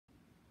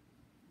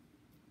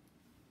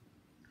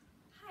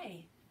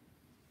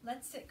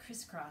Let's sit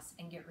crisscross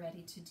and get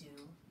ready to do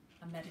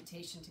a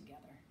meditation together.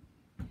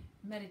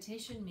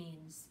 Meditation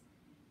means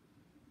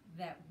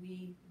that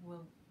we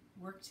will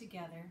work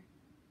together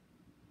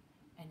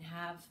and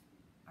have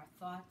our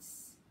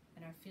thoughts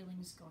and our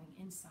feelings going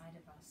inside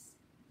of us.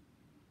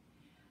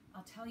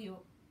 I'll tell you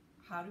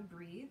how to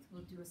breathe.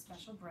 We'll do a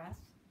special breath.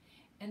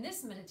 And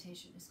this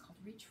meditation is called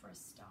Reach for a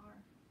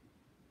Star.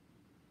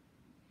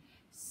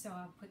 So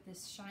I'll put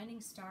this shining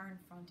star in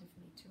front of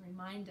me to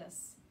remind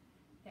us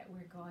that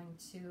we're going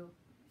to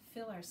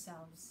fill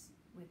ourselves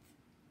with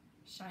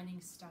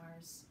shining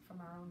stars from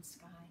our own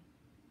sky.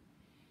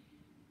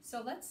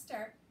 So let's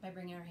start by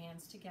bringing our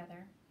hands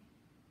together.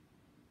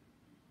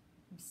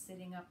 I'm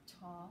sitting up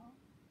tall.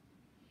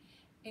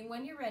 And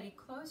when you're ready,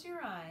 close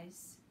your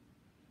eyes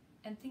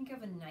and think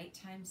of a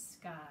nighttime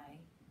sky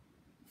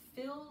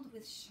filled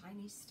with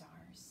shiny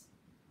stars.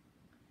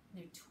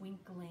 They're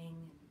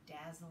twinkling and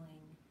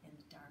dazzling in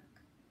the dark.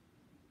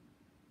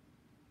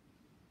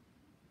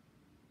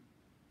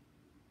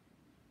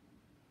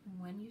 And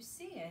when you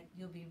see it,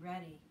 you'll be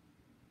ready.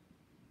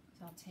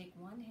 So I'll take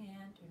one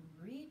hand and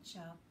reach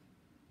up,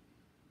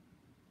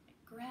 and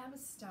grab a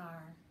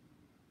star,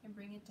 and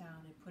bring it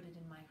down and put it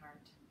in my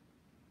heart.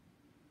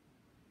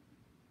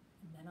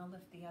 And then I'll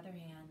lift the other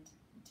hand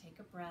and take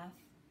a breath,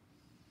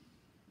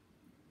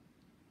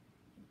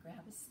 and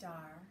grab a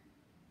star,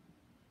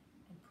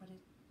 and put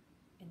it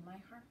in my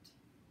heart.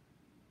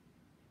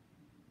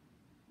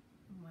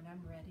 And when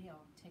I'm ready,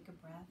 I'll take a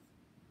breath,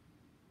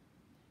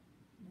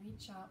 and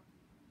reach up,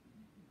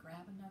 and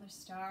grab another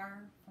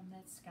star from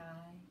that sky,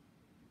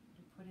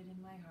 and put it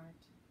in my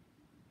heart.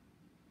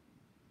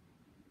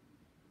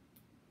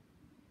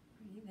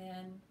 Breathe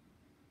in,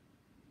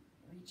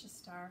 reach a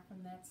star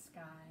from that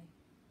sky,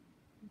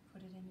 and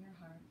put it in your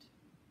heart.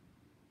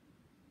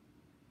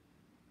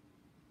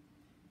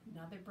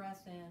 Another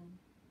breath in,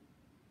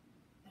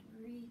 and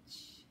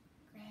reach,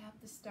 grab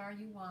the star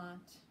you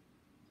want,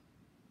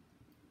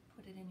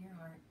 put it in your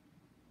heart.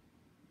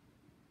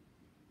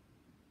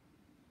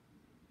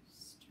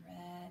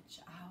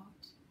 Stretch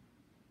out,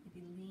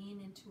 maybe lean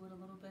into it a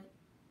little bit.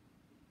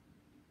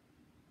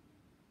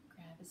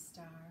 Grab a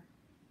star,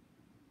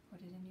 put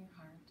it in your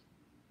heart.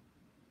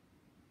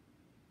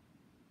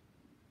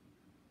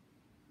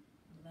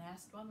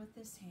 Last one with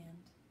this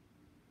hand.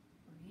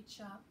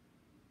 Reach up,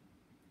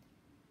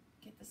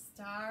 get the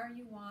star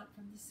you want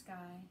from the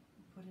sky,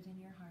 and put it in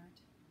your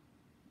heart.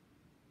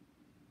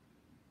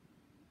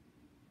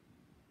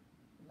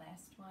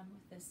 Last one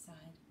with this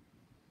side.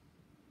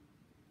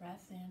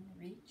 Breath in,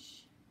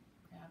 reach,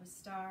 grab a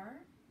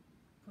star,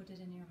 put it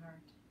in your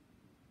heart.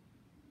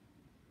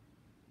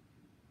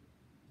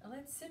 Now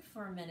let's sit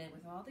for a minute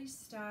with all these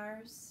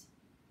stars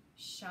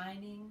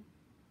shining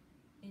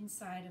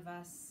inside of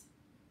us,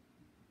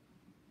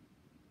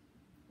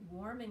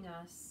 warming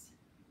us,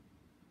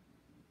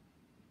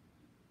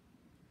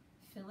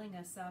 filling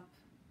us up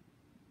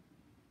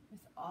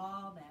with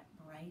all that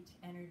bright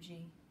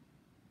energy.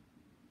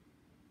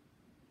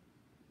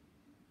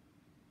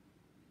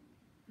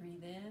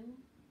 Breathe in,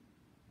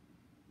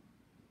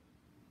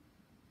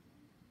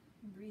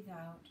 and breathe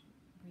out.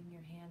 Bring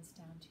your hands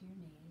down to your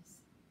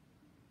knees.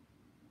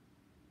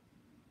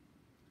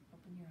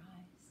 Open your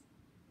eyes.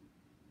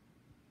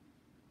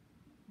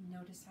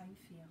 Notice how you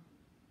feel.